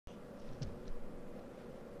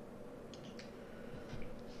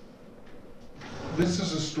This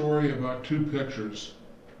is a story about two pictures.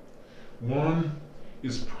 One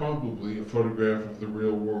is probably a photograph of the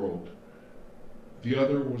real world. The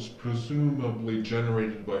other was presumably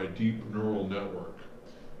generated by a deep neural network.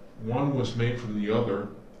 One was made from the other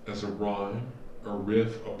as a rhyme, a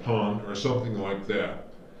riff, a pun, or something like that.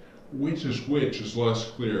 Which is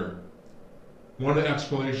less clear. One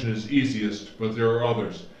explanation is easiest, but there are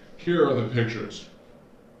others. Here are the pictures.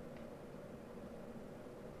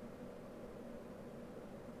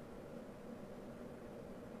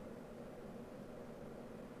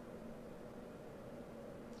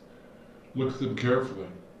 Look at them carefully.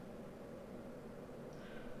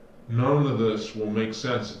 None of this will make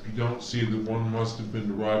sense if you don't see that one must have been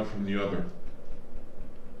derived from the other.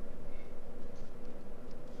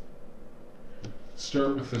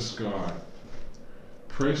 Start with the sky.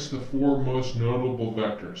 Trace the four most notable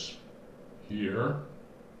vectors. Here,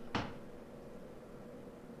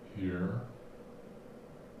 here,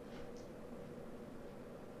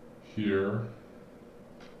 here,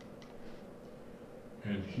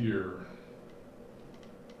 and here.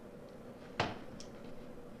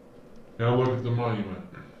 Now look at the monument.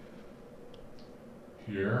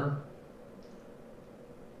 Here,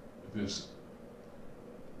 this.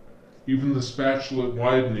 Even the spatulate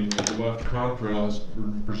widening of the left contrail has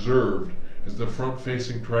been preserved as the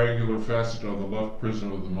front-facing triangular facet on the left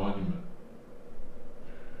prism of the monument.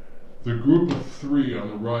 The group of three on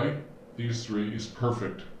the right, these three, is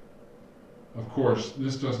perfect. Of course,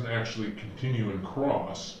 this doesn't actually continue and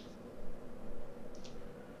cross,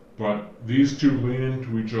 but these two lean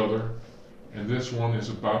into each other, and this one is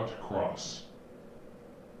about to cross,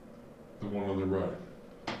 the one on the right.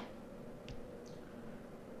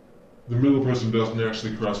 The middle prism doesn't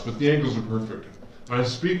actually cross, but the angles are perfect. I'm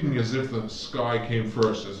speaking as if the sky came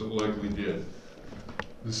first, as it likely did.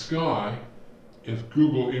 The sky, if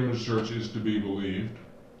Google image search is to be believed,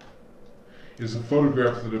 is a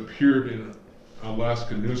photograph that appeared in an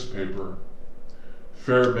Alaska newspaper,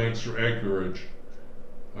 Fairbanks or Anchorage,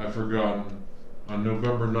 I've forgotten, on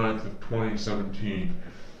November 9th of 2017.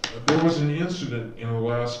 There was an incident in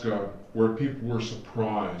Alaska where people were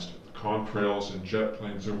surprised at the contrails and jet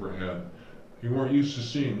planes overhead. You weren't used to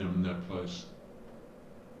seeing them in that place.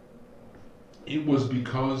 It was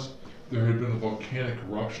because there had been a volcanic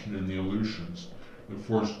eruption in the Aleutians that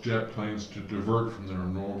forced jet planes to divert from their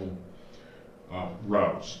normal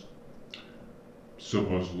routes,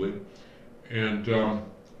 supposedly. And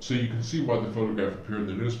so you can see why the photograph appeared in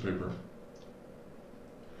the newspaper.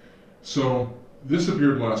 So this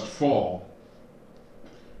appeared last fall,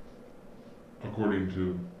 according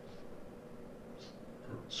to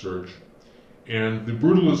search, and the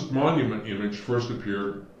Brutalist Monument image first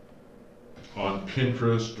appeared on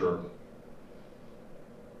Pinterest or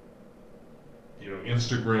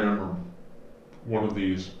Instagram or one of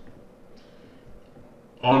these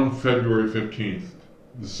on February 15th,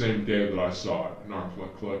 the same day that I saw it and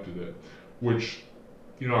ArcLight collected it, which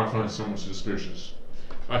I find somewhat suspicious.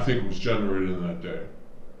 I think it was generated in that day.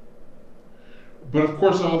 But of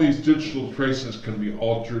course all these digital traces can be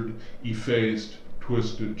altered, effaced,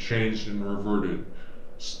 twisted, changed, and reverted.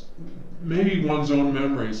 Maybe one's own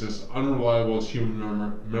memory is as unreliable as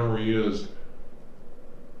human memory is.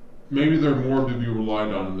 Maybe they're more to be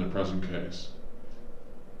relied on in the present case.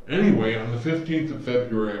 Anyway, on the 15th of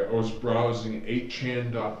February, I was browsing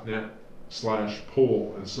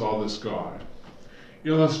 8chan.net/poll and saw this guy,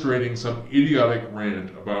 illustrating some idiotic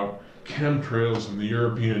rant about chemtrails in the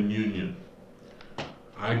European Union.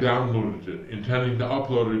 I downloaded it, intending to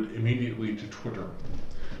upload it immediately to Twitter.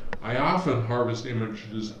 I often harvest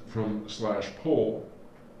images from /poll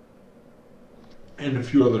and a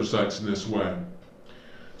few other sites in this way,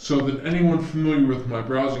 so that anyone familiar with my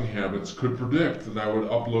browsing habits could predict that I would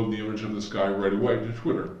upload the image of this guy right away to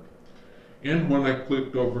Twitter. And when I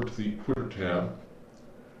clicked over to the Twitter tab,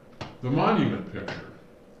 the monument picture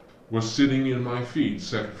was sitting in my feed,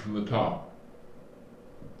 second from the top.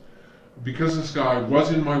 Because this guy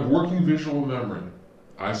was in my working visual memory,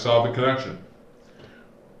 I saw the connection.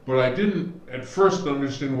 But I didn't at first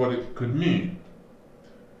understand what it could mean.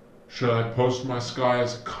 Should I post my sky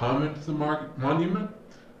as a comment to the monument?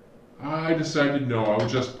 I decided no, I would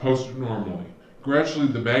just post it normally. Gradually,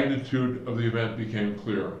 the magnitude of the event became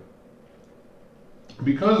clearer.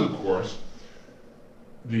 Because, of course,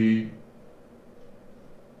 the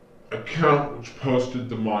account which posted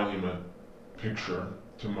the monument picture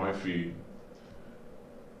to my feed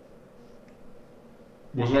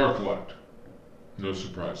was ArcLight. No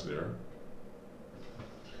surprise there.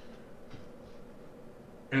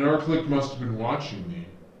 And ArcLight must have been watching me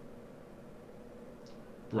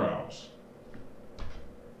browse.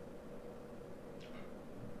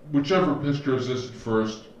 whichever picture existed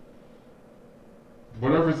first,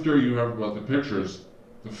 whatever theory you have about the pictures,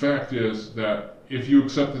 the fact is that if you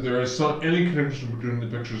accept that there is any connection between the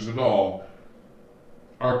pictures at all,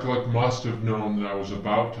 ArcLight must have known that I was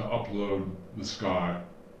about to upload the sky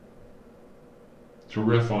to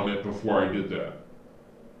riff on it before I did that.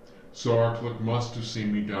 So ArcLight must have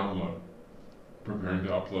seen me download, preparing to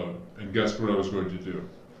upload, and guess what I was going to do.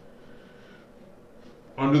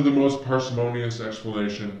 Under the most parsimonious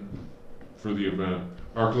explanation for the event,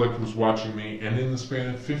 ArcLight was watching me, and in the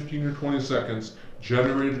span of 15 or 20 seconds,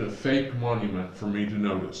 generated a fake monument for me to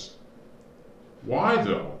notice. Why,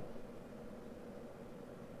 though?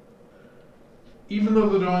 Even though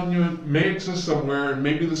the monument may exist somewhere, and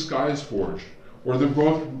maybe the sky is forged, or they're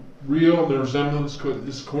both real and the resemblance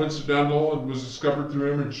is coincidental and was discovered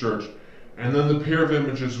through image search, and then the pair of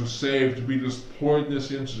images was saved to be deployed in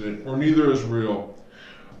this incident, or neither is real,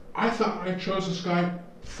 I thought I chose the sky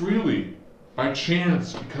freely, by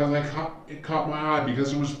chance, because it caught my eye,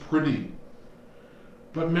 because it was pretty.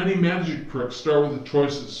 But many magic tricks start with a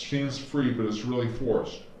choice that seems free, but is really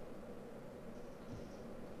forced.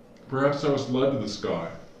 Perhaps I was led to the sky.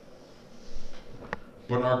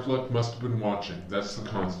 But ArcLight must have been watching, that's the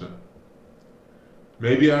constant.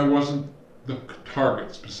 Maybe I wasn't the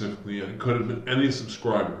target specifically, and it could have been any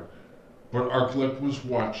subscriber, but ArcLight was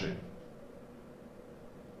watching.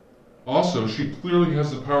 Also, she clearly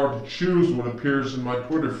has the power to choose what appears in my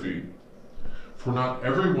Twitter feed. For not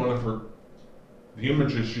every one of the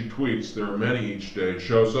images she tweets, there are many each day,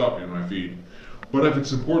 shows up in my feed. But if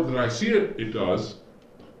it's important that I see it, it does.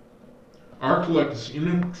 ArcLight is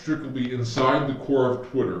inextricably inside the core of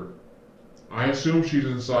Twitter. I assume she's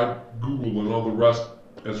inside Google and all the rest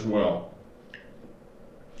as well.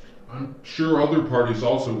 I'm sure other parties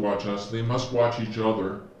also watch us. They must watch each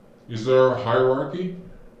other. Is there a hierarchy?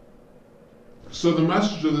 So the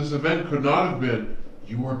message of this event could not have been,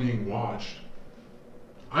 "You are being watched."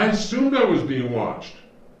 I assumed I was being watched.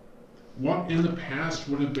 What in the past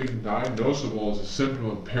would have been diagnosable as a symptom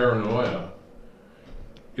of paranoia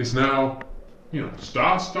is now,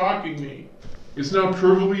 stop stalking me. It's now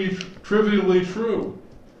trivially true.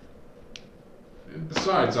 And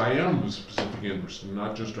besides, I am of specific interest, and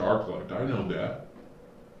not just ArcLight. I know that,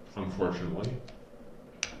 unfortunately.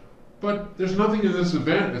 But there's nothing in this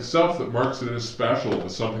event itself that marks it as special,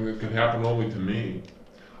 as something that can happen only to me.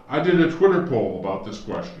 I did a Twitter poll about this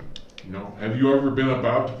question. Have you ever been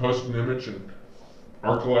about to post an image and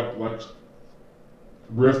ArcLight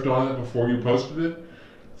riffed on it before you posted it?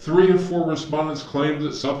 3 of 4 respondents claimed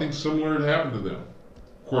that something similar had happened to them.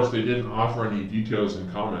 Of course, they didn't offer any details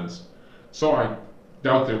in comments, so I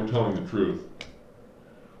doubt they were telling the truth.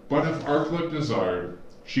 But if ArcLight desired,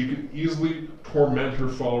 she could easily torment her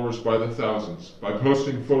followers by the thousands by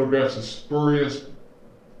posting photographs of spurious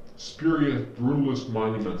brutalist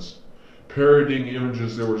monuments, parodying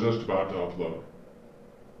images they were just about to upload.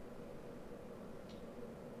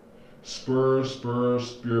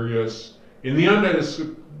 Spurious. In the end, I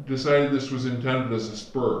decided this was intended as a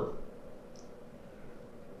spur.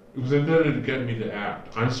 It was intended to get me to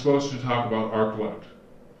act. I'm supposed to talk about ArcLight,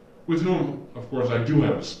 with whom, of course, I do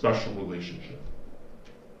have a special relationship.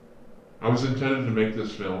 I was intended to make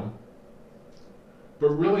this film, but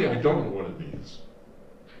really I don't know what it means.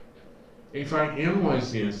 If I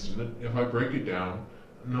analyze the incident, if I break it down,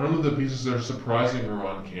 none of the pieces are surprising or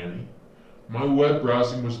uncanny. My web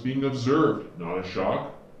browsing was being observed, not a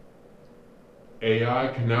shock. AI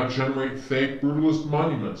can now generate fake brutalist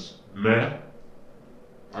monuments. Meh.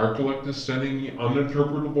 ArcLight is sending me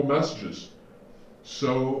uninterpretable messages.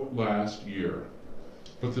 So last year.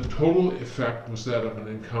 But the total effect was that of an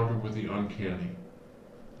encounter with the uncanny.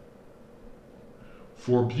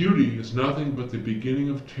 For beauty is nothing but the beginning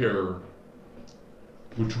of terror,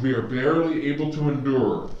 which we are barely able to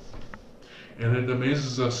endure, and it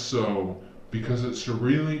amazes us so because it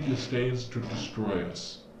serenely disdains to destroy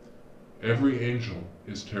us. Every angel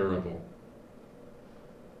is terrible.